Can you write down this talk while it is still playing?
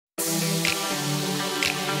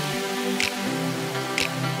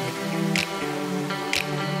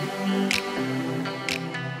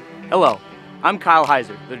Hello, I'm Kyle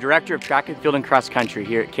Heiser, the Director of Track and Field and Cross Country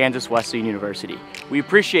here at Kansas Wesleyan University. We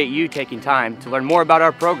appreciate you taking time to learn more about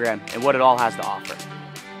our program and what it all has to offer.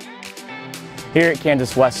 Here at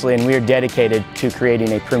Kansas Wesleyan, we are dedicated to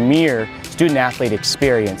creating a premier student-athlete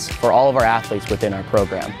experience for all of our athletes within our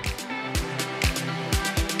program.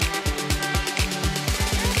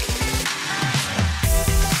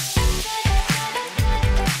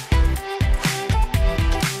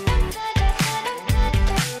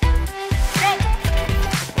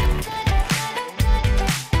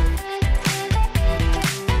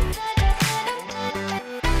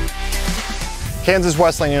 Kansas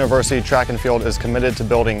Wesleyan University Track and Field is committed to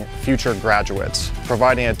building future graduates,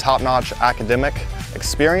 providing a top-notch academic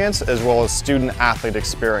experience as well as student-athlete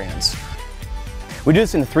experience. We do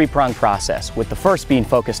this in a three-pronged process, with the first being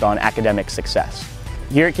focused on academic success.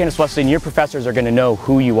 Here at Kansas Wesleyan, your professors are going to know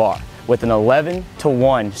who you are. With an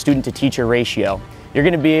 11-to-1 student-to-teacher ratio, you're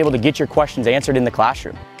going to be able to get your questions answered in the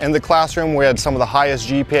classroom. In the classroom, we had some of the highest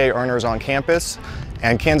GPA earners on campus,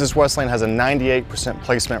 and Kansas Wesleyan has a 98%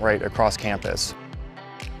 placement rate across campus.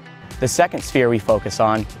 The second sphere we focus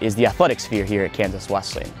on is the athletic sphere here at Kansas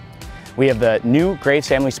Wesleyan. We have the new Graves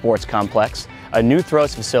Family Sports Complex, a new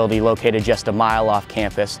throws facility located just a mile off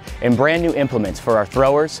campus, and brand new implements for our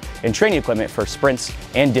throwers and training equipment for sprints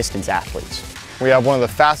and distance athletes. We have one of the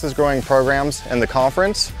fastest growing programs in the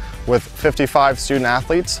conference with 55 student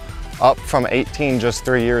athletes, up from 18 just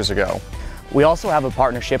 3 years ago. We also have a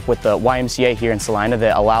partnership with the YMCA here in Salina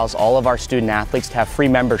that allows all of our student athletes to have free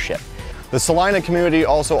membership. The Salina community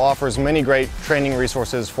also offers many great training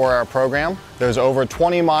resources for our program. There's over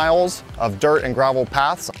 20 miles of dirt and gravel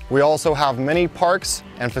paths. We also have many parks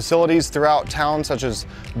and facilities throughout town, such as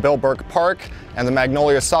Bill Burke Park and the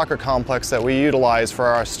Magnolia Soccer Complex that we utilize for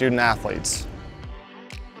our student athletes.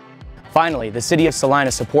 Finally, the City of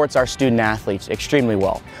Salina supports our student athletes extremely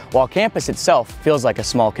well. While campus itself feels like a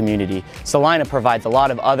small community, Salina provides a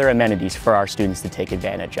lot of other amenities for our students to take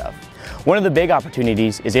advantage of. One of the big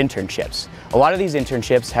opportunities is internships. A lot of these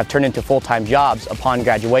internships have turned into full-time jobs upon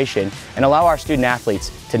graduation and allow our student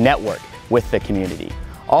athletes to network with the community.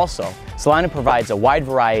 Also, Salina provides a wide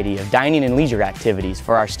variety of dining and leisure activities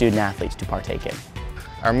for our student athletes to partake in.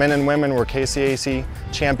 Our men and women were KCAC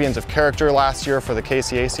champions of character last year for the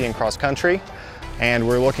KCAC in cross country, and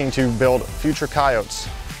we're looking to build future Coyotes.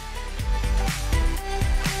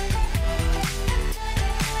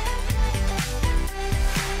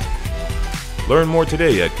 Learn more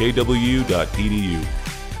today at kwu.edu.